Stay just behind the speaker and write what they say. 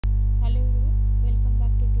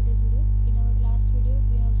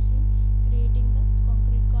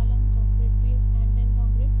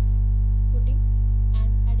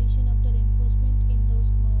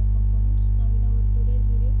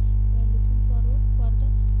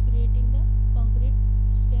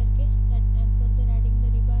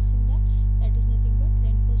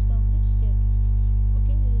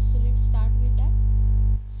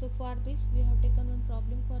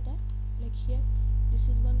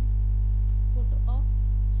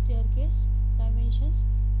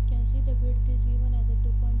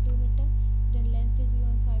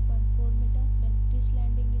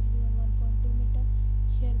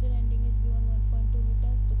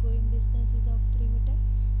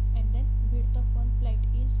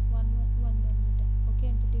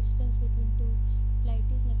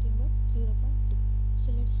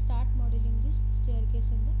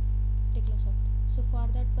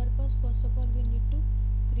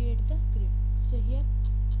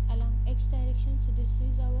direction. So this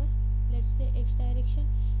is our, let's say, x direction,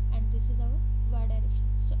 and this is our y direction.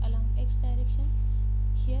 So along x direction,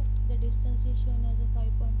 here the distance is shown as a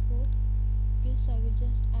 5.4. okay, so I will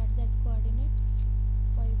just add that coordinate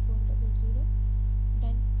 5400.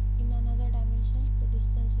 Then in another dimension the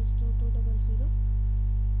distance is 2200.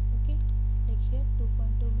 okay, like here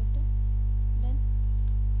 2.2 meter. Then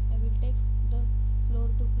I will take the floor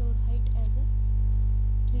to floor height as a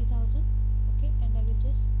 3000. okay, and I will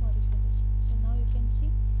just modify this. So now you can see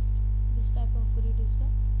this type of grid is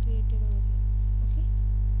created over here. okay,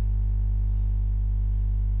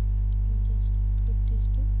 we'll just put this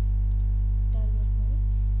to entire work model.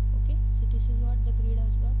 okay, so this is what the grid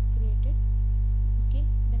has got created. okay,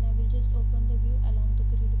 then I will just open the view along the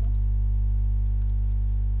grid one.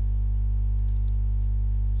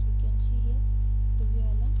 So you can see here the view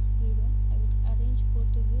along grid one. I will arrange both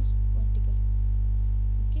the views vertically.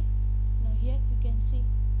 okay, now here you can see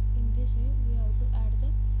in this view we have to add the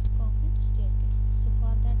concrete staircase. So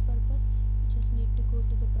for that purpose you just need to go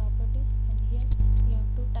to the properties, and here you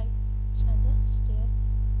have to type as a stair.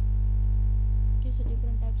 okay, so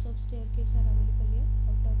different types of staircase are available here,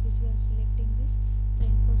 out of which we are selecting this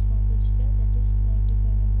reinforced concrete stair, that is 95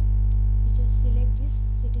 mm. you just select this.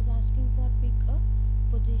 So it is asking for pick a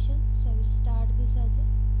position, so I will start this as a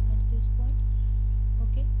at this point.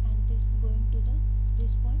 okay, and this going to the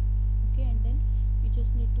this point. okay, and then you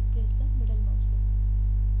just need to press the middle mouse button.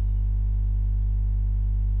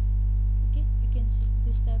 okay, you can see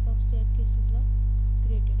this type of staircase is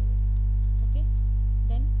created over here. okay,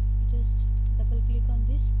 then you just double click on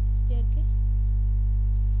this staircase.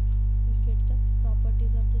 you get the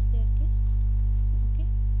properties of the staircase. okay,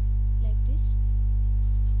 like this.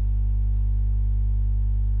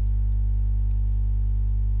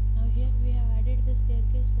 Now here we have added the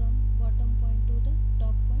staircase from bottom point to the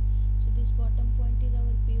top point. So this bottom point is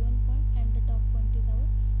our P1 point and the top point is our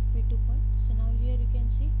P2 point. So now here you can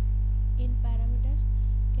see in parameters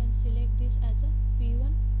you can select this as a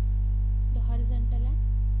P1, the horizontal and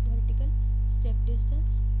vertical step distance.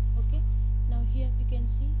 okay, now here you can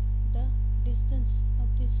see the distance of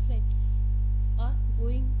this flight or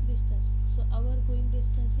going distance. So our going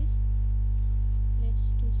distance is, let's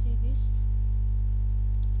to see this.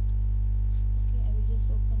 okay, I will just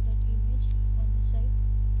open that image on the side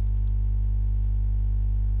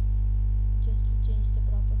just to change the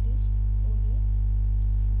properties over here.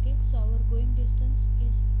 okay, so our going distance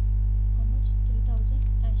is how much? 3000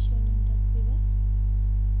 as shown in that figure.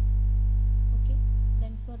 okay,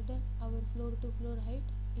 then further our floor to floor height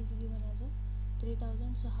is given as a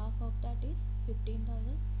 3000, so half of that is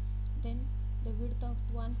 15,000. then the width of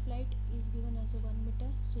one flight is given as a 1 meter,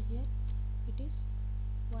 so here it is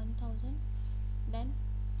 1000. then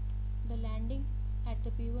the landing at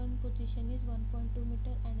the P1 position is 1.2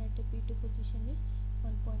 meter and at the P2 position is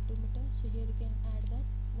 1.2 meter, so here you can add that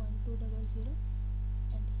 1200,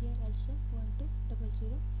 and here also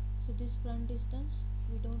 1200. so this front distance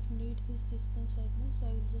we don't need this distance right now, so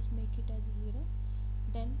I will just make it as 0.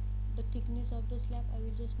 then the thickness of the slab I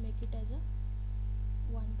will just make it as a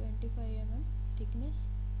 125 mm thickness.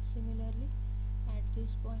 similarly at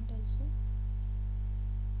this point also.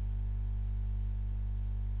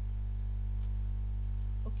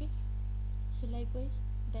 okay, so likewise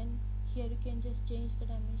then here you can just change the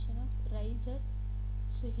dimension of riser.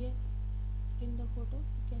 so here in the photo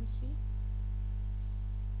you can see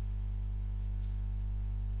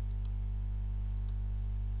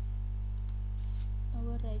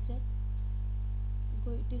our riser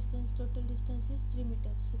distance, total distance is 3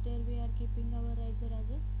 meters, so there we are keeping our riser as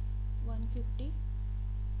a 150.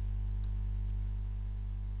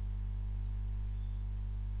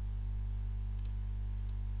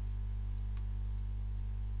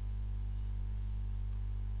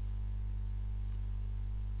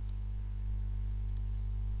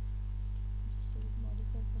 just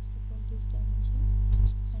modify first of all this dimension,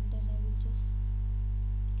 and then I will just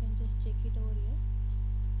can just check it over here.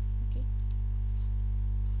 okay,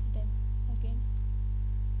 then again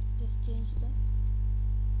just change the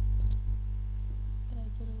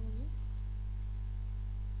riser over here.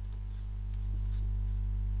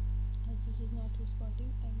 As this is not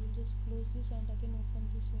responding, I will just close this and again open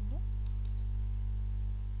this window.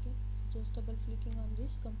 okay, just double clicking on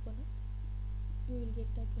this component you will get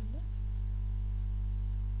that window.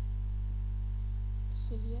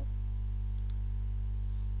 so here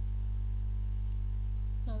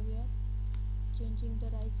now we are changing the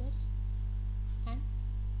risers and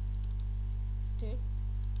thread.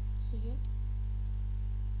 so here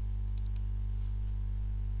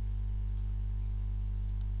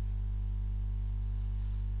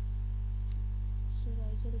so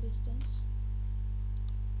riser distance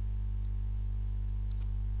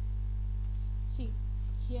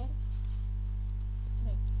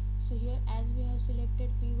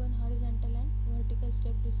selected P1 horizontal and vertical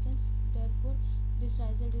step distance, therefore this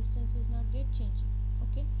riser distance is not get changed.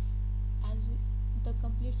 Okay, as the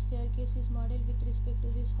complete staircase is modeled with respect to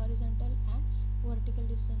this horizontal and vertical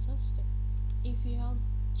distance of step. If you have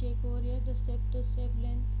check over here the step to step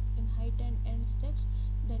length in height and end steps,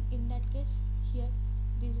 then in that case here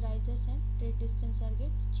these risers and tread distance are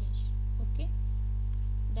get changed. Okay,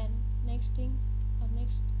 then next thing or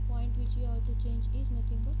next point which you have to change is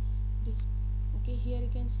nothing but this. Okay, here you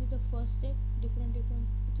can see the first step, different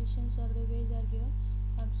positions or the ways are given.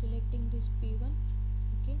 I am selecting this P1.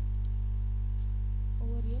 Okay,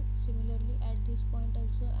 over here similarly at this point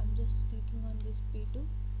also I am just clicking on this P2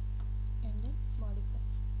 and then modify.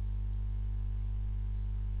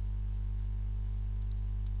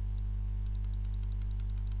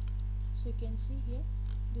 So you can see here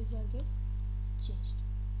these are get changed.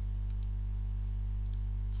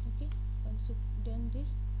 Okay, once you done this,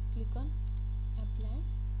 click on apply.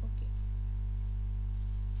 Okay,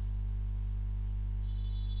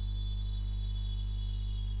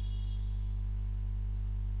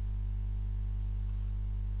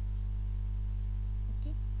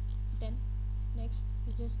 okay, then next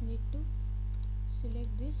you just need to select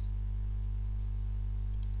this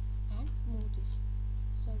and move this.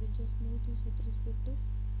 So I will just move this with respect to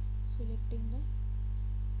selecting the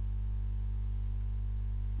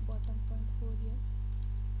bottom point over here.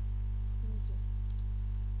 Okay,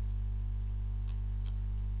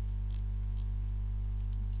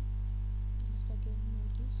 just again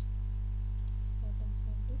move this bottom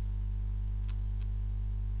point to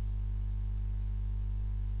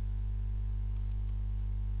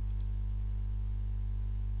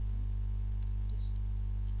this.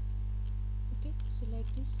 Okay, so like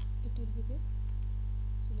this it will be get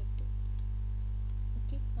selected.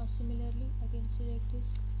 Okay, now similarly again select this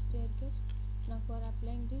staircase. Now for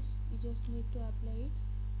applying this you just need to apply it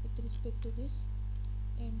with respect to this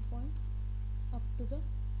end point up to the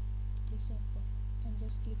this end point and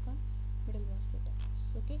just click on middle mouse button.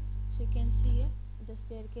 Okay, so you can see here the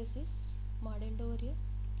staircase is modeled over here.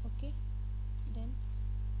 Okay, then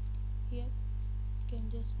here you can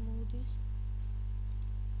just move this.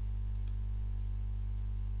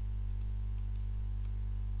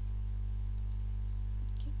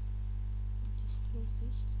 Okay, just close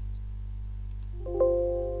this.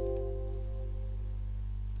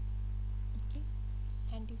 Okay,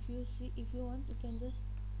 and if you see, if you want, you can just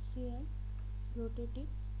see and rotate it.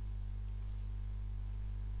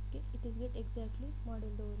 Okay, it is get exactly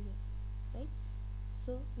modeled over here, right?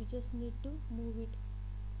 So we just need to move it,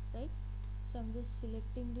 right? So I'm just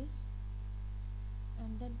selecting this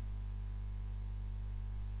and then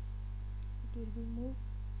it will be moved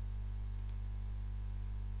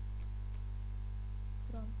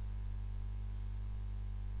from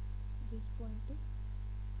this point to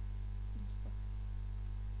this point.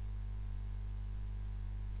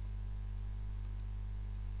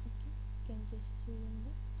 Okay, you can just see in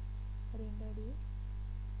the rendered view.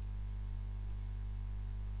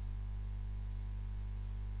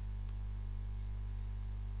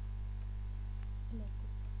 Like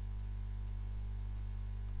this.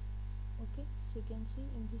 Okay, so you can see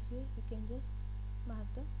in this way you can just mark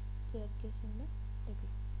the staircase in the Tekla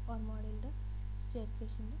or model the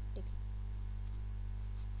staircase in the Tekla.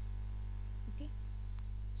 Okay,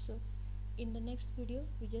 so in the next video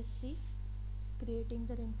we just see creating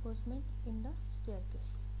the reinforcement in the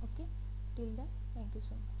staircase. Okay, till then thank you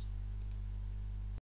so much.